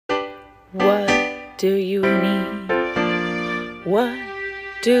What do you need? What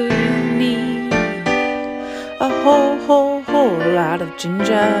do you need? A whole lot of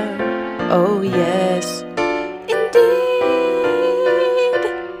ginger. Oh yes, indeed.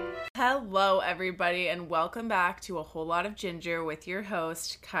 Hello everybody and welcome back to A Whole Lot of Ginger with your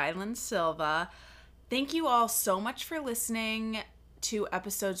host, Kylan Silva. Thank you all so much for listening to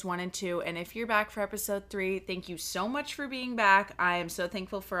episodes 1 and 2, and if you're back for episode 3, thank you so much for being back. I am so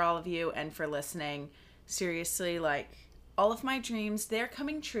thankful for all of you and for listening. Seriously, all of my dreams, they're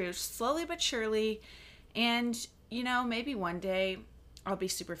coming true slowly but surely, and maybe one day I'll be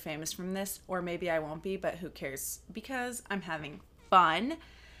super famous from this, or maybe I won't be, but who cares, because I'm having fun.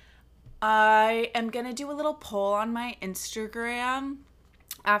 I am gonna do a little poll on my Instagram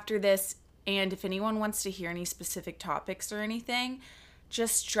after this, and if anyone wants to hear any specific topics or anything,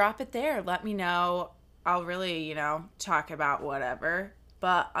 just drop it there. Let me know. I'll really, talk about whatever.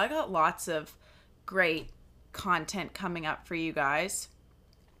 But I got lots of great content coming up for you guys.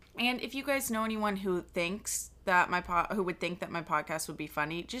 And if you guys know anyone who thinks that who would think that my podcast would be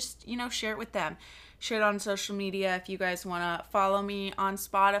funny, just, share it with them. Share it on social media. If you guys want to follow me on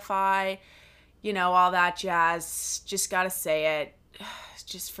Spotify, all that jazz, just got to say it.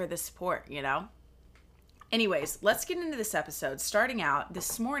 Just for the support, Anyways, let's get into this episode. Starting out,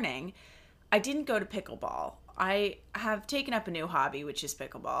 this morning, I didn't go to pickleball. I have taken up a new hobby, which is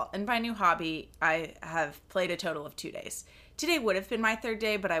pickleball. And by new hobby, I have played a total of 2 days. Today would have been my 3rd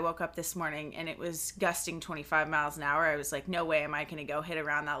day, but I woke up this morning and it was gusting 25 miles an hour. I was like, no way am I going to go hit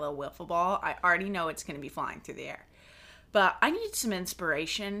around that little wiffle ball. I already know it's going to be flying through the air. But I need some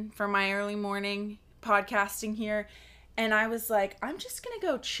inspiration for my early morning podcasting here. And I was like, I'm just going to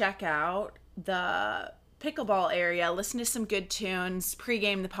go check out the pickleball area, listen to some good tunes,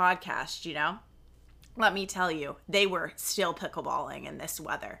 pregame the podcast, Let me tell you, they were still pickleballing in this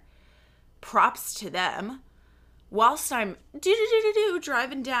weather. Props to them. Whilst I'm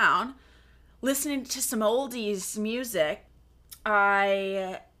driving down, listening to some oldies music,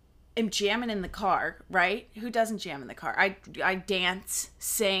 I am jamming in the car, right? Who doesn't jam in the car? I dance,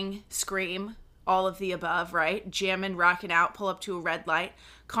 sing, scream, all of the above, right? Jamming, rocking out, pull up to a red light.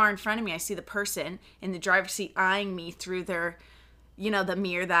 Car in front of me, I see the person in the driver's seat eyeing me through their, the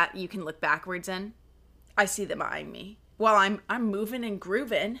mirror that you can look backwards in. I see them eyeing me while I'm moving and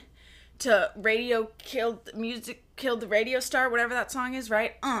grooving to Music Killed the Radio Star, whatever that song is,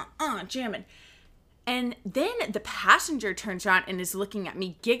 right? Jamming. And then the passenger turns around and is looking at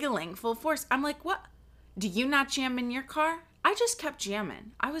me, giggling full force. I'm like, what? Do you not jam in your car? I just kept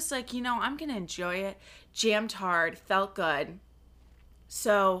jamming. I was like, I'm going to enjoy it. Jammed hard, felt good.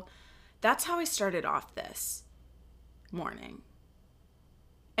 So that's how I started off this morning.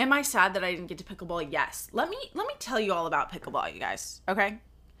 Am I sad that I didn't get to pickleball? Yes. Let me tell you all about pickleball, you guys, okay?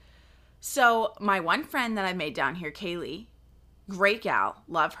 So my one friend that I made down here, Kaylee, great gal,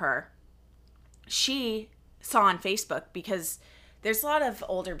 love her. She saw on Facebook, because there's a lot of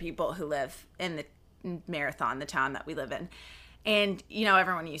older people who live in the Marathon, the town that we live in, and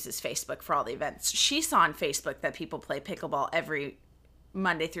everyone uses Facebook for all the events. She saw on Facebook that people play pickleball every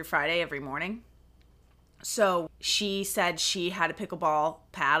Monday through Friday every morning. So she said she had a pickleball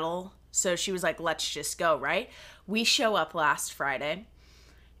paddle, so she was like, let's just go, right? We show up last Friday,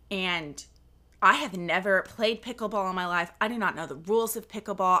 and I have never played pickleball in my life. I do not know the rules of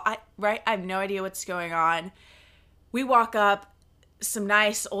pickleball. I have no idea what's going on. We walk up, some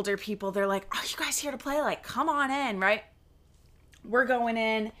nice older people, they're like, are you guys here to play? Like, come on in, right? We're going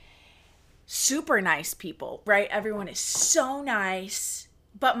in. Super nice people, right? Everyone is so nice.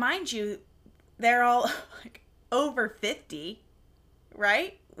 But mind you, they're all over 50,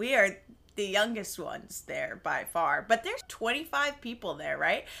 right? We are the youngest ones there by far. But there's 25 people there,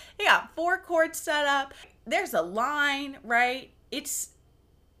 right? They got 4 courts set up. There's a line, right? It's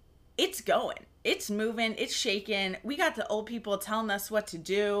going. It's moving, it's shaking. We got the old people telling us what to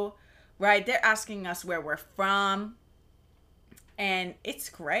do, right? They're asking us where we're from. And it's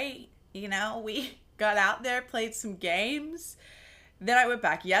great. We got out there, played some games. Then I went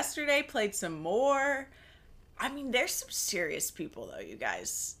back yesterday, played some more. I mean, there's some serious people though, you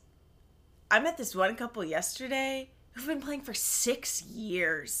guys. I met this one couple yesterday who've been playing for 6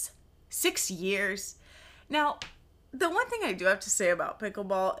 years. 6 years. Now, the one thing I do have to say about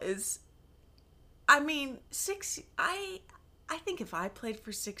pickleball is, I think if I played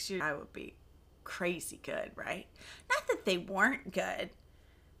for 6 years, I would be crazy good, right? Not that they weren't good,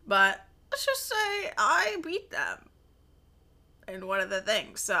 but let's just say I beat them in one of the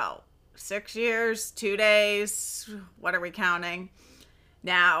things. So 6 years, 2 days, what are we counting?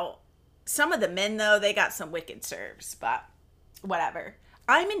 Now, some of the men, though, they got some wicked serves, but whatever.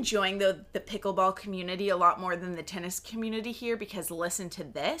 I'm enjoying the pickleball community a lot more than the tennis community here because listen to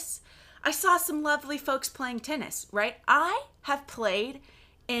this. I saw some lovely folks playing tennis, right? I have played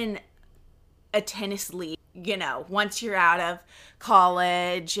in a tennis league, once you're out of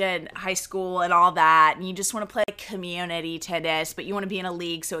college and high school and all that, and you just want to play community tennis, but you want to be in a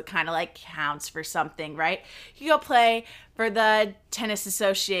league so it kind of like counts for something, right? You go play for the tennis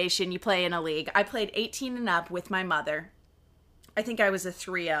association, you play in a league. I played 18 and up with my mother. I think I was a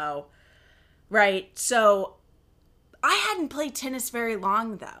 3-0, right? So I hadn't played tennis very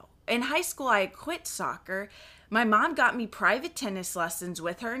long though. In high school, I had quit soccer. My mom got me private tennis lessons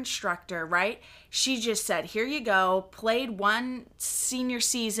with her instructor, right? She just said, here you go. Played one senior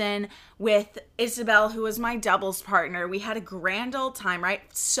season with Isabel, who was my doubles partner. We had a grand old time, right?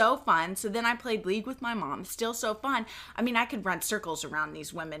 So fun. So then I played league with my mom. Still so fun. I mean, I could run circles around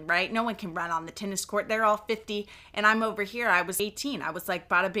these women, right? No one can run on the tennis court. They're all 50, and I'm over here. I was 18. I was like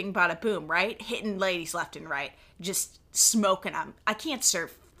bada bing, bada boom, right? Hitting ladies left and right. Just smoking them. I can't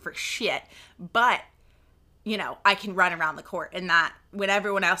serve for shit, but I can run around the court, and that when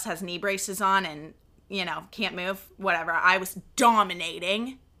everyone else has knee braces on and, can't move, whatever, I was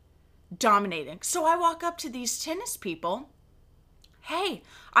dominating. So I walk up to these tennis people. Hey,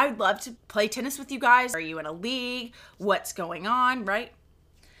 I'd love to play tennis with you guys. Are you in a league? What's going on, right?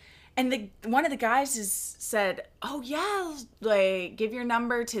 And one of the guys said, oh yeah, like give your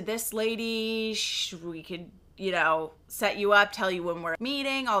number to this lady. We could, set you up, tell you when we're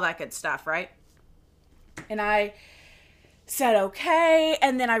meeting, all that good stuff, right? And I said, okay.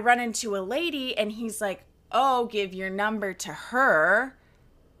 And then I run into a lady and he's like, oh, give your number to her.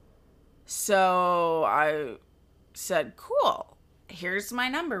 So I said, cool, here's my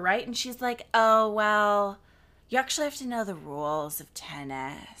number, right? And she's like, oh, well, you actually have to know the rules of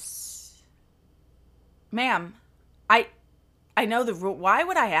tennis. Ma'am, I know the rule. Why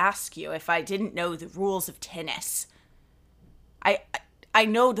would I ask you if I didn't know the rules of tennis? I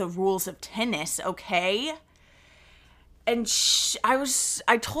know the rules of tennis, okay? And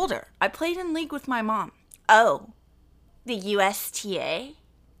I told her, I played in league with my mom. Oh, the USTA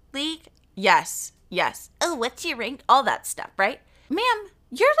league? Yes. Oh, what's your rank? All that stuff, right? Ma'am,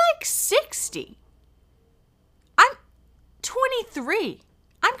 you're like 60. I'm 23.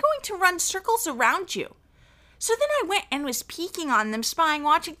 I'm going to run circles around you. So then I went and was peeking on them, spying,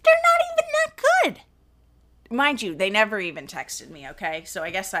 watching. They're not even that good. Mind you, they never even texted me, okay? So I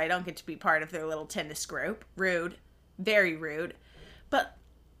guess I don't get to be part of their little tennis group. Rude. Very rude. But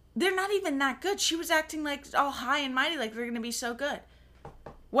they're not even that good. She was acting like all high and mighty, like they're going to be so good.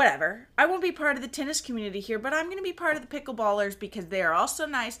 Whatever. I won't be part of the tennis community here, but I'm going to be part of the pickleballers because they are all so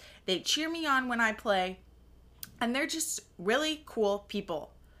nice. They cheer me on when I play. And they're just really cool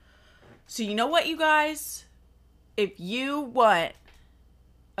people. So you know what, you guys? If you want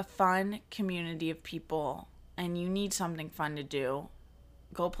a fun community of people and you need something fun to do,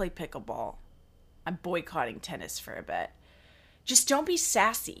 go play pickleball. I'm boycotting tennis for a bit. Just don't be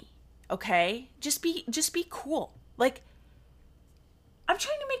sassy, okay? Just be cool. Like, I'm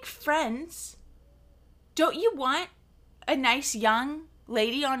trying to make friends. Don't you want a nice young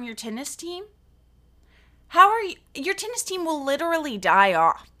lady on your tennis team? Your tennis team will literally die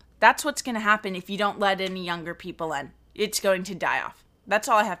off. That's what's going to happen if you don't let any younger people in. It's going to die off. That's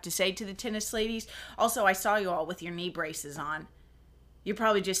all I have to say to the tennis ladies. Also, I saw you all with your knee braces on. You're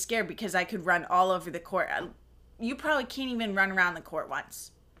probably just scared because I could run all over the court. You probably can't even run around the court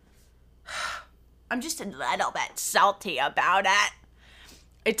once. I'm just a little bit salty about it.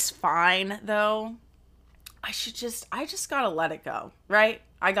 It's fine, though. I just gotta let it go, right?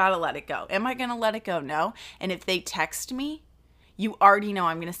 I gotta let it go. Am I gonna let it go? No. And if they text me, you already know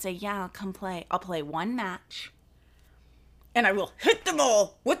I'm gonna say, yeah, I'll come play. I'll play one match. And I will hit the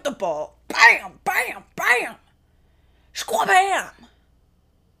ball with the ball. Bam, bam, bam. Squabam.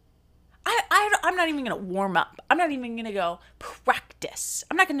 I'm not even going to warm up. I'm not even going to go practice.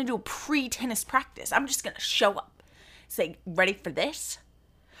 I'm not going to do a pre-tennis practice. I'm just going to show up. Say, ready for this?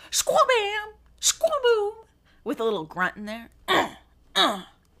 Squabam, squaboom. With a little grunt in there.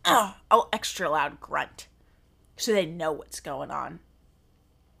 Oh, extra loud grunt. So they know what's going on.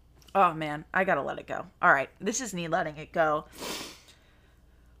 Oh, man. I got to let it go. All right. This is me letting it go.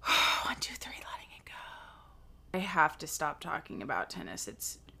 1, 2, 3, letting it go. I have to stop talking about tennis.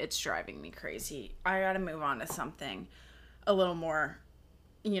 It's driving me crazy. I got to move on to something a little more,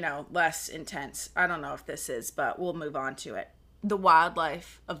 less intense. I don't know if this is, but we'll move on to it. The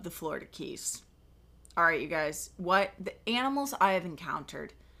wildlife of the Florida Keys. All right, you guys. What the animals I have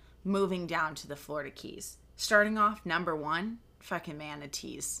encountered moving down to the Florida Keys. Starting off, number 1, fucking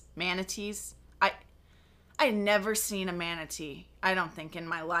manatees. Manatees. I I'd never seen a manatee, I don't think, in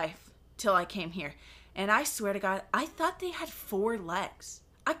my life till I came here. And I swear to God, I thought they had 4 legs.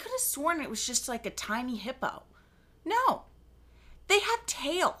 I could have sworn it was just like a tiny hippo. No. They had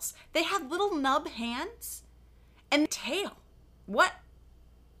tails. They had little nub hands and tail. What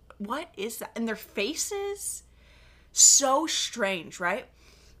is that? And their faces? So strange, right?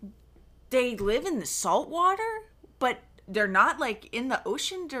 They live in the salt water, but they're not like in the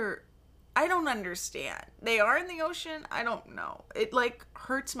ocean. I don't understand. They are in the ocean. I don't know. It like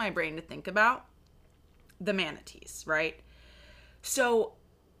hurts my brain to think about the manatees, right? So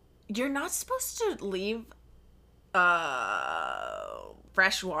you're not supposed to leave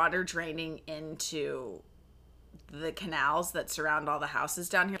fresh water draining into the canals that surround all the houses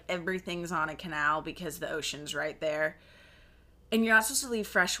down here. Everything's on a canal because the ocean's right there. And you're not supposed to leave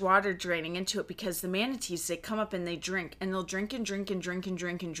fresh water draining into it because the manatees, they come up and they drink. And they'll drink and drink and drink and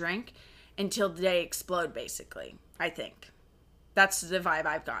drink and drink until they explode, basically, I think. That's the vibe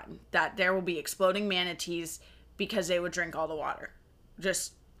I've gotten. That there will be exploding manatees because they would drink all the water.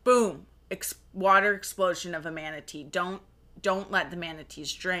 Just boom. Water explosion of a manatee. Don't let the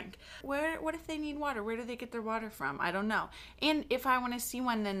manatees drink. What if they need water? Where do they get their water from? I don't know. And if I want to see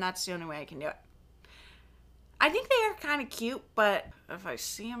one, then that's the only way I can do it. I think they are kind of cute, but if I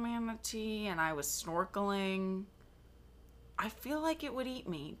see a manatee and I was snorkeling, I feel like it would eat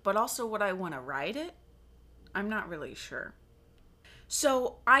me. But also, would I want to ride it? I'm not really sure.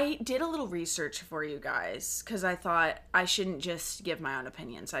 So I did a little research for you guys because I thought I shouldn't just give my own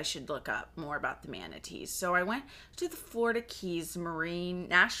opinions. I should look up more about the manatees. So I went to the Florida Keys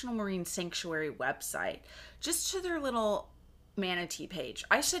National Marine Sanctuary website, just to their little manatee page.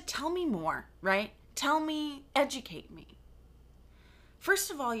 I said, tell me more, right? Tell me, educate me.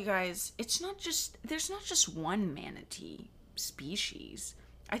 First of all, you guys, there's not just one manatee species.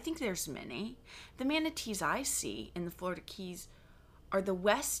 I think there's many. The manatees I see in the Florida Keys are the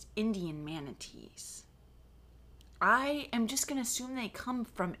West Indian manatees. I am just going to assume they come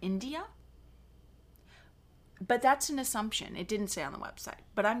from India. But that's an assumption. It didn't say on the website.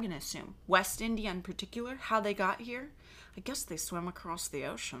 But I'm going to assume. West India in particular, how they got here. I guess they swim across the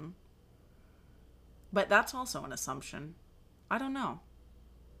ocean. But that's also an assumption. I don't know.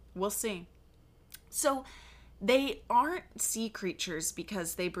 We'll see. So they aren't sea creatures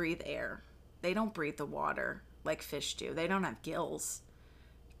because they breathe air. They don't breathe the water like fish do. They don't have gills.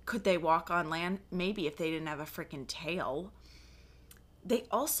 Could they walk on land? Maybe, if they didn't have a freaking tail. They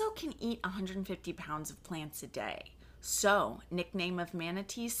also can eat 150 pounds of plants a day. So, nickname of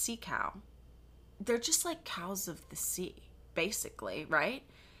manatees, sea cow. They're just like cows of the sea, basically, right?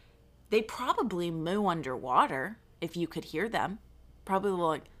 They probably moo underwater, if you could hear them. Probably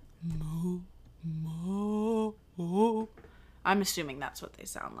like, moo, moo. I'm assuming that's what they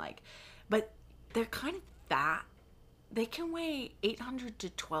sound like. But they're kind of fat. They can weigh 800 to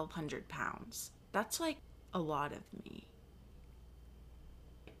 1,200 pounds. That's like a lot of me.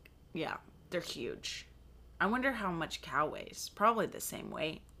 Yeah, they're huge. I wonder how much cow weighs. Probably the same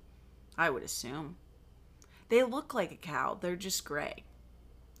weight, I would assume. They look like a cow. They're just gray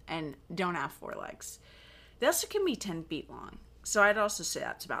and don't have 4 legs. They also can be 10 feet long. So I'd also say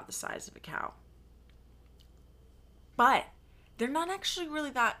that's about the size of a cow. But they're not actually really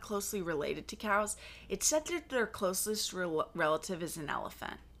that closely related to cows. It's said that their closest relative is an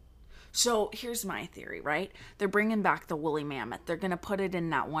elephant. So here's my theory, right? They're bringing back the woolly mammoth. They're going to put it in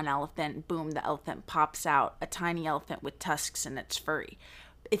that one elephant. Boom, the elephant pops out. A tiny elephant with tusks and it's furry.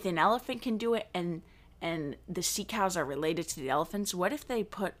 If an elephant can do it and the sea cows are related to the elephants, what if they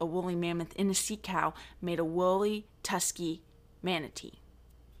put a woolly mammoth in a sea cow, made a woolly, tusky manatee?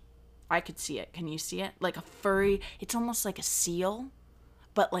 I could see it. Can you see it? Like a furry, it's almost like a seal,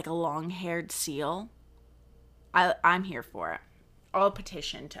 but like a long-haired seal. I'm here for it. I'll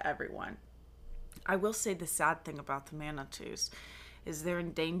petition to everyone. I will say the sad thing about the manatees is they're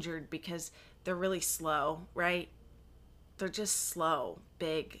endangered because they're really slow, right? They're just slow,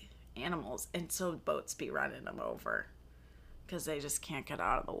 big animals, and so boats be running them over because they just can't get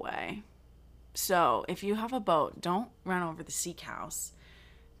out of the way. So if you have a boat, don't run over the sea cows,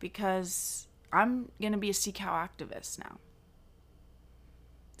 because I'm going to be a sea cow activist now.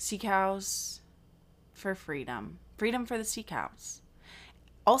 Sea cows for freedom. Freedom for the sea cows.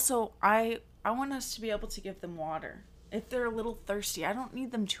 Also, I want us to be able to give them water. If they're a little thirsty, I don't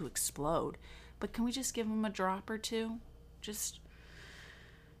need them to explode. But can we just give them a drop or two?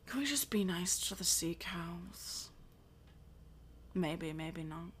 Can we just be nice to the sea cows? Maybe, maybe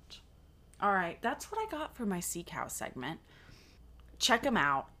not. All right, that's what I got for my sea cow segment. Check them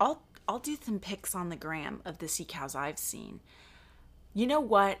out. I'll do some pics on the gram of the sea cows I've seen. You know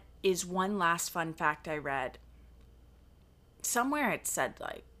what? is one last fun fact I read. Somewhere it said,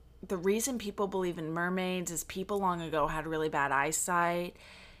 like, the reason people believe in mermaids is people long ago had really bad eyesight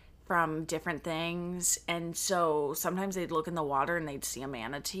from different things. And so sometimes they'd look in the water and they'd see a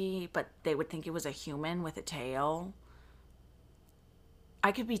manatee, but they would think it was a human with a tail.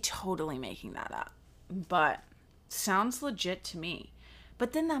 I could be totally making that up, but sounds legit to me.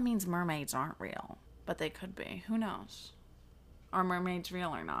 But then that means mermaids aren't real, but they could be. Who knows? Are mermaids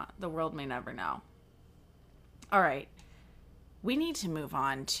real or not? The world may never know. All right. We need to move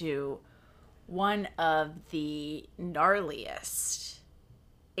on to one of the gnarliest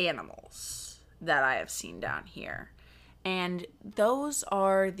animals that I have seen down here. And those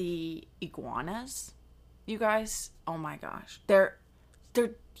are the iguanas. You guys, oh my gosh. They're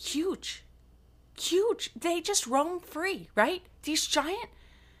huge. Huge. They just roam free, right? These giant,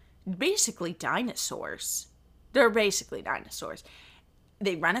 basically dinosaurs. They're basically dinosaurs.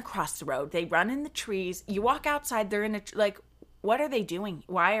 They run across the road. They run in the trees. You walk outside, they're in what are they doing?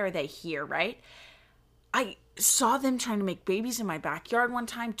 Why are they here, right? I saw them trying to make babies in my backyard one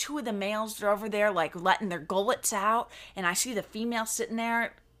time. 2 of the males are over there, like, letting their gullets out. And I see the female sitting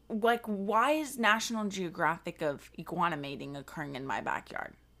there. Like, why is National Geographic of iguana mating occurring in my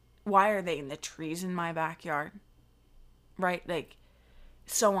backyard? Why are they in the trees in my backyard? Right? Like,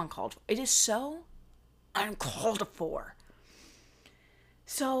 so uncalled for. It is so uncalled for.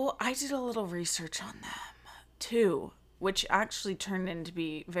 So I did a little research on them, too, which actually turned into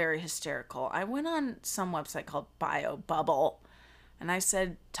be very hysterical. I went on some website called BioBubble, and I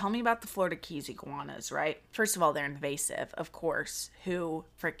said, tell me about the Florida Keys iguanas, right? First of all, they're invasive, of course. Who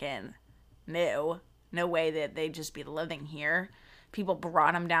freaking knew? No way that they'd just be living here. People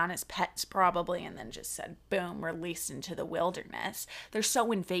brought them down as pets probably and then just said, boom, released into the wilderness. They're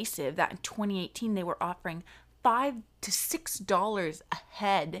so invasive that in 2018 they were offering $5 to $6 a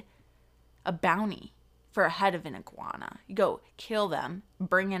head, a bounty for a head of an iguana. You go kill them,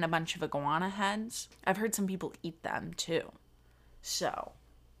 bring in a bunch of iguana heads. I've heard some people eat them too. So,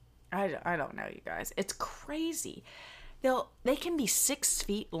 I don't know, you guys. It's crazy. They can be 6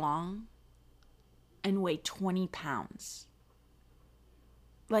 feet long and weigh 20 pounds.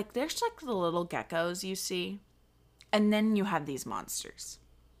 Like, there's like the little geckos you see, and then you have these monsters.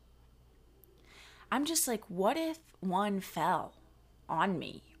 I'm just like, what if one fell on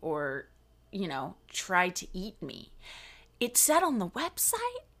me or, tried to eat me? It said on the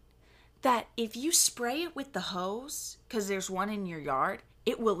website that if you spray it with the hose, because there's one in your yard,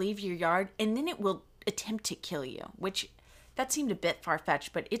 it will leave your yard and then it will attempt to kill you, which that seemed a bit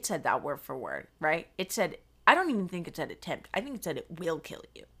far-fetched, but it said that word for word, right? It said, I don't even think it said attempt. I think it said it will kill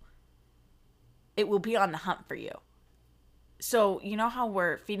you. It will be on the hunt for you. So, you know how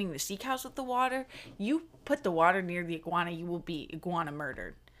we're feeding the sea cows with the water? You put the water near the iguana, you will be iguana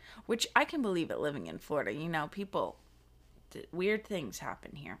murdered. Which I can believe it living in Florida. Weird things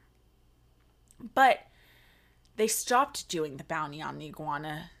happen here. But they stopped doing the bounty on the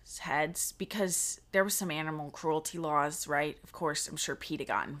iguana's heads because there was some animal cruelty laws, right? Of course, I'm sure PETA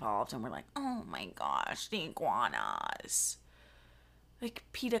got involved and we're like, oh my gosh, the iguanas. Like,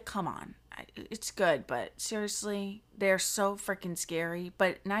 PETA, come on. It's good, but seriously, they're so freaking scary.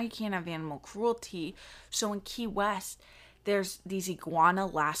 But now you can't have animal cruelty. So in Key West, there's these iguana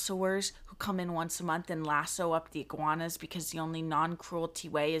lassoers who come in once a month and lasso up the iguanas because the only non-cruelty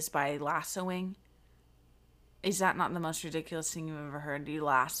way is by lassoing. Is that not the most ridiculous thing you've ever heard? You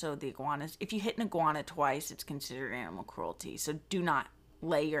lasso the iguanas. If you hit an iguana twice, it's considered animal cruelty. So do not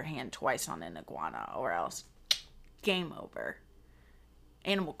lay your hand twice on an iguana or else game over.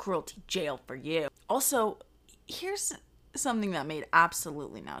 Animal cruelty jail for you. Also, here's something that made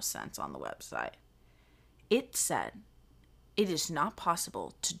absolutely no sense on the website. It said it is not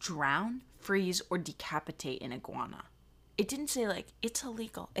possible to drown, freeze, or decapitate an iguana. It didn't say like it's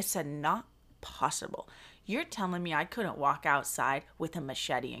illegal. It said not possible. You're telling me I couldn't walk outside with a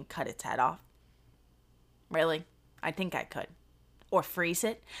machete and cut its head off? Really? I think I could. Or freeze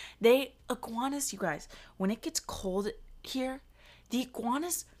it. Iguanas, you guys, when it gets cold here, the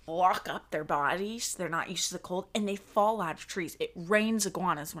iguanas lock up their bodies. They're not used to the cold, and they fall out of trees. It rains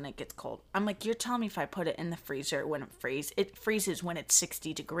iguanas when it gets cold. I'm like, you're telling me if I put it in the freezer, it wouldn't freeze? It freezes when it's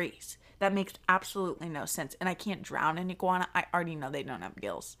 60 degrees. That makes absolutely no sense. And I can't drown an iguana. I already know they don't have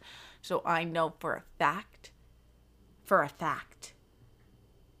gills. So I know for a fact,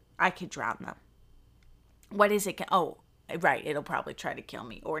 I could drown them. What is it? Oh, right. It'll probably try to kill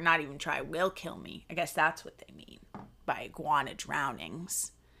me, or not even try, will kill me. I guess that's what they mean by iguana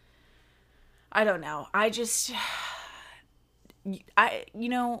drownings. I don't know.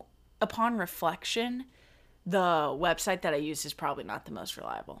 Upon reflection, the website that I use is probably not the most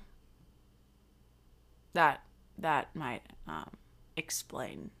reliable. that might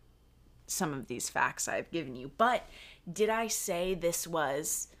explain some of these facts I've given you. But did I say this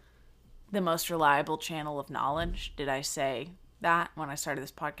was the most reliable channel of knowledge? Did I say that when I started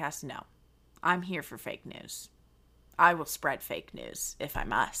this podcast? No. I'm here for fake news. I will spread fake news if I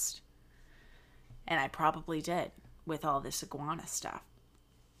must. And I probably did with all this iguana stuff.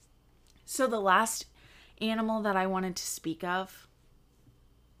 So the last animal that I wanted to speak of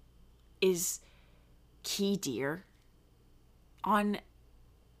is key deer. On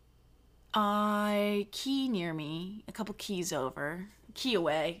a key near me, a couple keys over, a key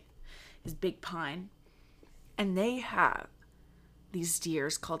away, is Big Pine. And they have these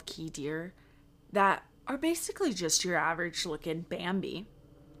deers called key deer that are basically just your average looking Bambi,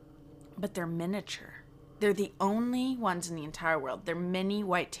 but they're miniature. They're the only ones in the entire world. They're mini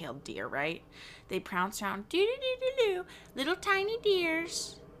white-tailed deer, right? They prance around, doo-doo-doo-doo-doo, little tiny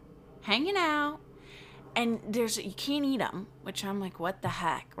deers hanging out. And you can't eat them, which I'm like, what the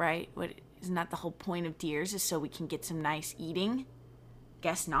heck, right? Isn't that the whole point of deers, is so we can get some nice eating?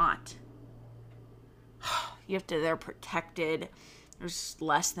 Guess not. They're protected. There's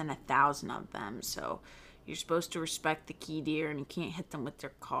less than 1,000 of them, so you're supposed to respect the key deer, and you can't hit them with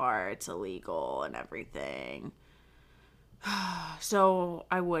their car. It's illegal and everything. So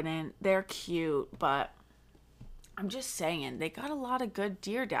I wouldn't. They're cute, but I'm just saying, they got a lot of good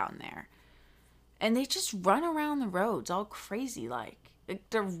deer down there. And they just run around the roads all crazy like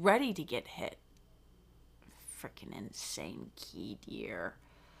they're ready to get hit. Freaking insane key deer.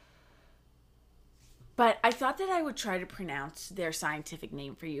 But I thought that I would try to pronounce their scientific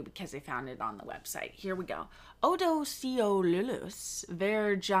name for you because I found it on the website. Here we go. Odociolulus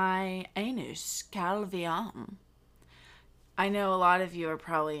virgianus calvium. I know a lot of you are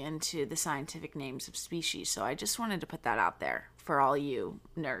probably into the scientific names of species, so I just wanted to put that out there for all you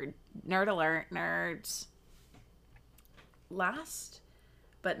nerd alert nerds. Last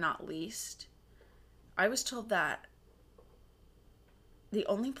but not least, I was told that the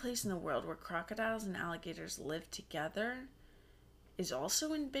only place in the world where crocodiles and alligators live together is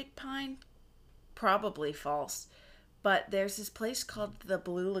also in Big Pine. Probably false. But there's this place called the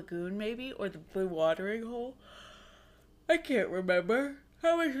Blue Lagoon, maybe, or the Blue Watering Hole. I can't remember.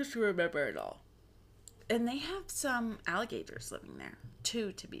 How am I supposed to remember it all? And they have some alligators living there.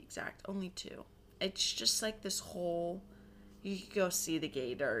 2 to be exact. Only 2. It's just like this whole... You could go see the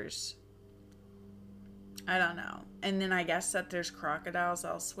gators. I don't know. And then I guess that there's crocodiles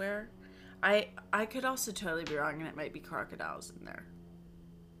elsewhere. I could also totally be wrong, and it might be crocodiles in there.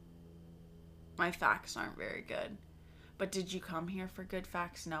 My facts aren't very good. But did you come here for good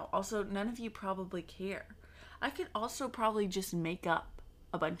facts? No. Also, none of you probably care. I could also probably just make up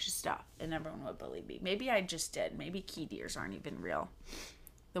a bunch of stuff and everyone would believe me. Maybe I just did. Maybe key deers aren't even real.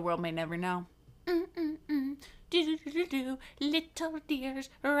 The world may never know. Do-do-do-do-do. Little deers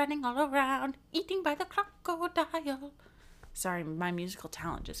running all around, eating by the crocodile. Sorry, my musical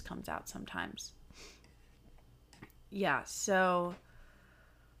talent just comes out sometimes. Yeah, so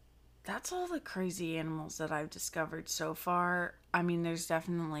that's all the crazy animals that I've discovered so far. I mean, there's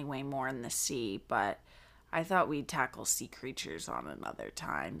definitely way more in the sea, but I thought we'd tackle sea creatures on another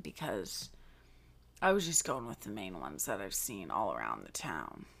time because I was just going with the main ones that I've seen all around the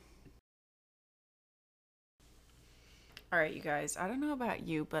town. All right, you guys, I don't know about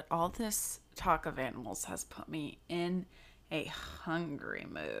you, but all this talk of animals has put me in a hungry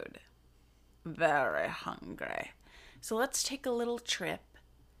mood. Very hungry. So let's take a little trip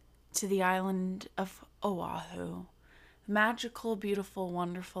to the island of Oahu. The magical, beautiful,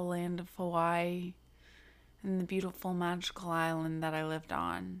 wonderful land of Hawaii. And the beautiful, magical island that I lived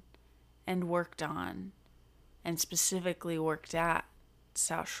on and worked on. And specifically worked at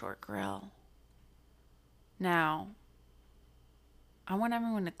South Shore Grill. Now, I want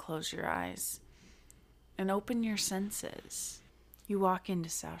everyone to close your eyes and open your senses. You walk into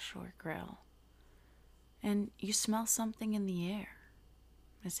South Shore Grill and you smell something in the air.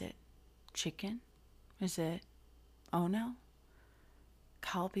 Is it chicken? Is it, oh no,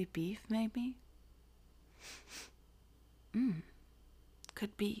 Kalbi beef maybe?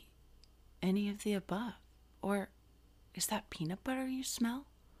 Could be any of the above. Or is that peanut butter you smell?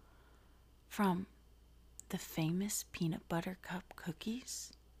 From the famous peanut butter cup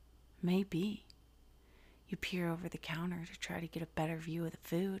cookies? Maybe. You peer over the counter to try to get a better view of the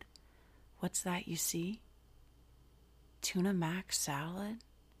food. What's that you see? Tuna mac salad?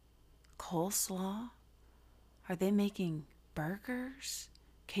 Coleslaw? Are they making burgers?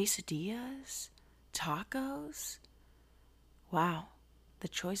 Quesadillas? Tacos? Wow, the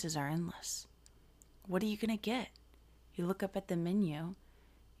choices are endless. What are you gonna get? You look up at the menu,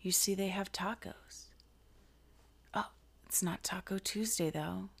 you see they have tacos. It's not Taco Tuesday,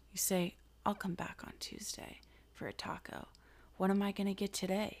 though. You say, I'll come back on Tuesday for a taco. What am I going to get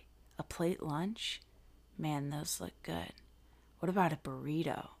today? A plate lunch? Man, those look good. What about a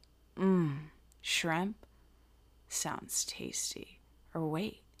burrito? Shrimp? Sounds tasty. Or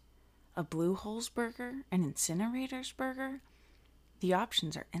wait, a Blue Holes burger? An Incinerators burger? The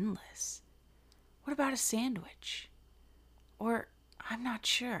options are endless. What about a sandwich? Or, I'm not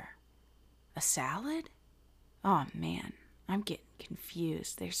sure. A salad? Oh man, I'm getting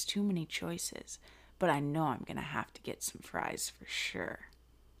confused. There's too many choices. But I know I'm going to have to get some fries for sure.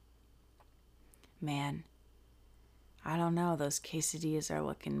 Man, I don't know. Those quesadillas are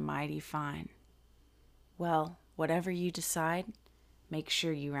looking mighty fine. Well, whatever you decide, make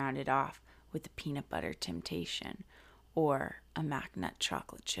sure you round it off with a peanut butter temptation or a Mac Nut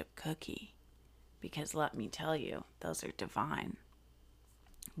chocolate chip cookie. Because let me tell you, those are divine.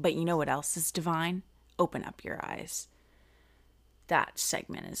 But you know what else is divine? Open up your eyes. That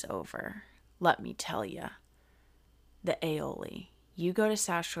segment is over. Let me tell you. The aioli. You go to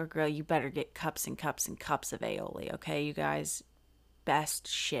South Shore Grill, you better get cups and cups and cups of aioli, okay, you guys? Best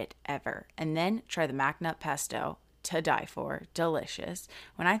shit ever. And then try the Mac Nut pesto, to die for. Delicious.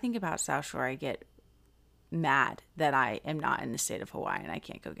 When I think about South Shore, I get mad that I am not in the state of Hawaii and I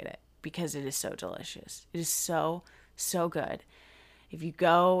can't go get it because it is so delicious. It is so, so good. If you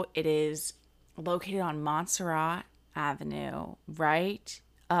go, it is located on Montserrat Avenue, right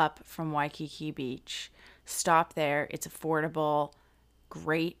up from Waikiki Beach. Stop there. It's affordable.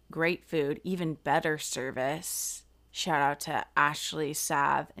 Great, great food. Even better service. Shout out to Ashley,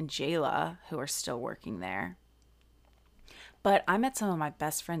 Sav, and Jayla, who are still working there. But I met some of my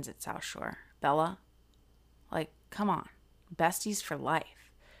best friends at South Shore. Bella, like, come on. Besties for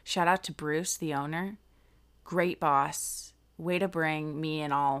life. Shout out to Bruce, the owner. Great boss. Way to bring me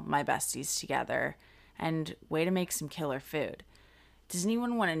and all my besties together. And way to make some killer food. Does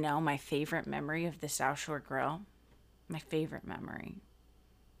anyone want to know my favorite memory of the South Shore Grill? My favorite memory.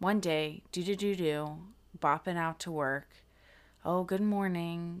 One day, bopping out to work. Oh, good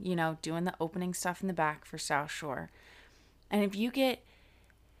morning. You know, doing the opening stuff in the back for South Shore. And if you get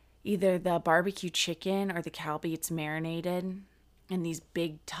either the barbecue chicken or the Cal Beats marinated in these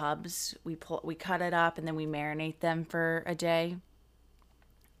big tubs, we cut it up and then we marinate them for a day.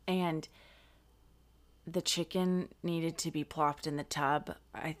 And the chicken needed to be plopped in the tub.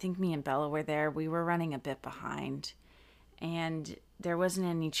 I think me and Bella were there. We were running a bit behind. And there wasn't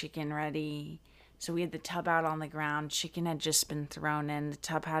any chicken ready. So we had the tub out on the ground. Chicken had just been thrown in. The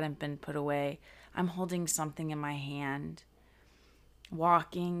tub hadn't been put away. I'm holding something in my hand.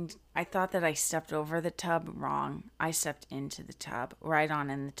 Walking. I thought that I stepped over the tub. Wrong. I stepped into the tub. Right on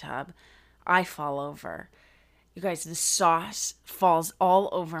in the tub. I fall over. You guys, the sauce falls all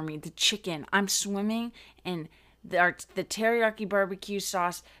over me. The chicken. I'm swimming in the teriyaki barbecue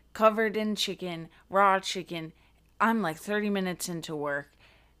sauce covered in chicken, raw chicken. I'm like 30 minutes into work.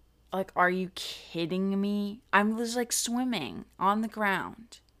 Like, are you kidding me? I was like swimming on the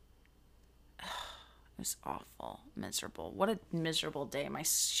ground. It was awful. Miserable. What a miserable day. My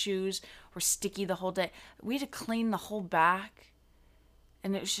shoes were sticky the whole day. We had to clean the whole back.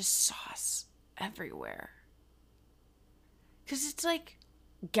 And it was just sauce everywhere. Because it's like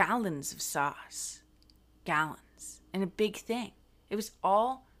gallons of sauce. Gallons. And a big thing. It was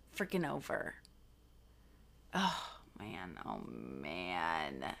all freaking over. Oh, man. Oh,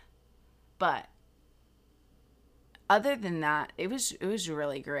 man. But other than that, it was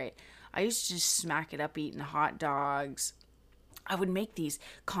really great. I used to just smack it up eating hot dogs. I would make these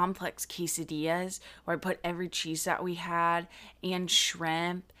complex quesadillas where I put every cheese that we had and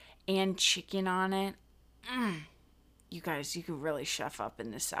shrimp and chicken on it. You guys, you could really chef up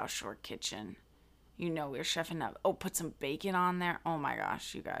in the South Shore kitchen. You know we're chefing up. Oh, put some bacon on there. Oh my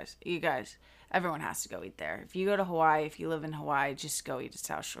gosh, you guys, everyone has to go eat there. If you go to Hawaii, if you live in Hawaii, just go eat at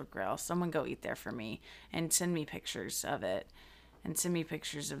South Shore Grill. Someone go eat there for me and send me pictures of it and send me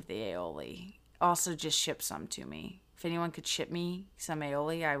pictures of the aioli. Also, just ship some to me. If anyone could ship me some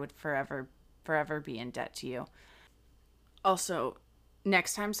aioli, I would forever be in debt to you. Also,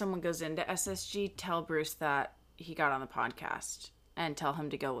 next time someone goes into SSG, tell Bruce that he got on the podcast and tell him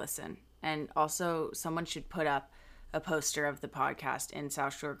to go listen. And also, someone should put up a poster of the podcast in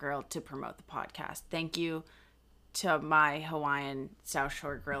South Shore Grill to promote the podcast. Thank you to my Hawaiian South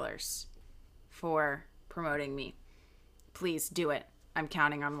Shore Grillers for promoting me. Please do it. I'm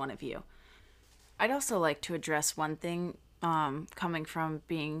counting on one of you. I'd also like to address one thing coming from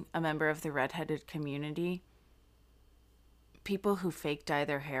being a member of the redheaded community. People who fake dye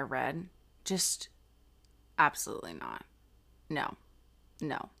their hair red, just absolutely not. No.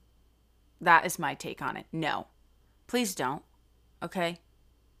 That is my take on it. No. Please don't. Okay?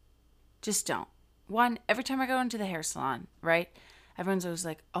 Just don't. One, every time I go into the hair salon, right? Everyone's always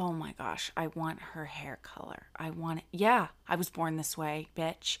like, oh my gosh, I want her hair color. I want it. Yeah, I was born this way,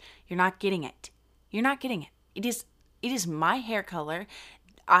 bitch. You're not getting it. You're not getting it. It is my hair color.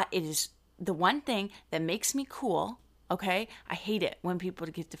 It is the one thing that makes me cool. Okay? I hate it when people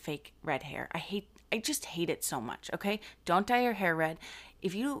get the fake red hair. I just hate it so much. Okay? Don't dye your hair red.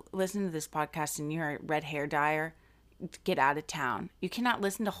 If you listen to this podcast and you're a red hair dyer, get out of town. You cannot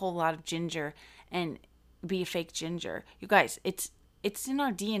listen to a whole lot of ginger and be a fake ginger. You guys, it's in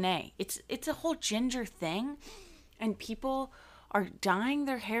our DNA. It's a whole ginger thing, and people are dyeing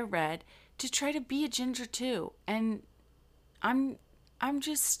their hair red to try to be a ginger too. And I'm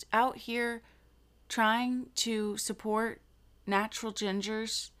just out here trying to support natural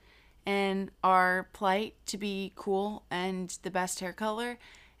gingers and our plight to be cool and the best hair color,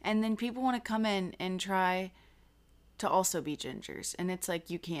 and then people want to come in and try to also be gingers, and it's like,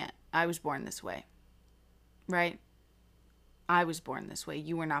 you can't. I was born this way, right? I was born this way.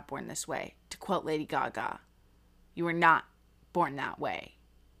 You were not born this way. To quote Lady Gaga, you were not born that way.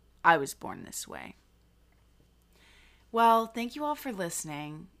 I was born this way. Well, thank you all for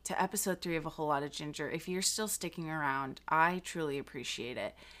listening to episode 3 of A Whole Lot of Ginger. If you're still sticking around, I truly appreciate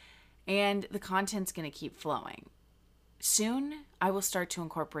it. And the content's going to keep flowing. Soon, I will start to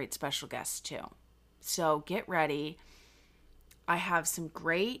incorporate special guests too. So get ready. I have some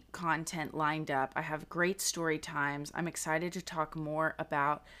great content lined up. I have great story times. I'm excited to talk more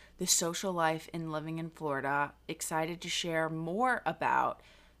about the social life in living in Florida. Excited to share more about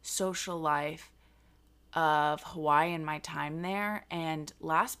social life of Hawaii and my time there. And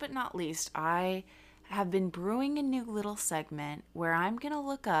last but not least, I have been brewing a new little segment where I'm going to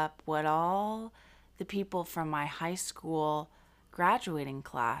look up what all the people from my high school graduating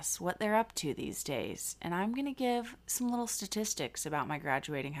class, what they're up to these days. And I'm going to give some little statistics about my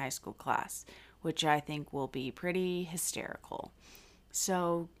graduating high school class, which I think will be pretty hysterical.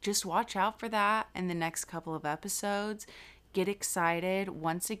 So just watch out for that in the next couple of episodes. Get excited.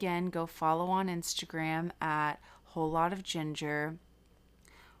 Once again, go follow on Instagram at Whole Lot of Ginger.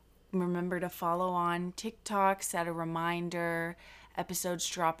 Remember to follow on TikTok, set a reminder. Episodes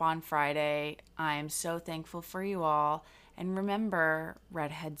drop on Friday. I am so thankful for you all. And remember,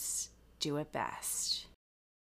 redheads do it best.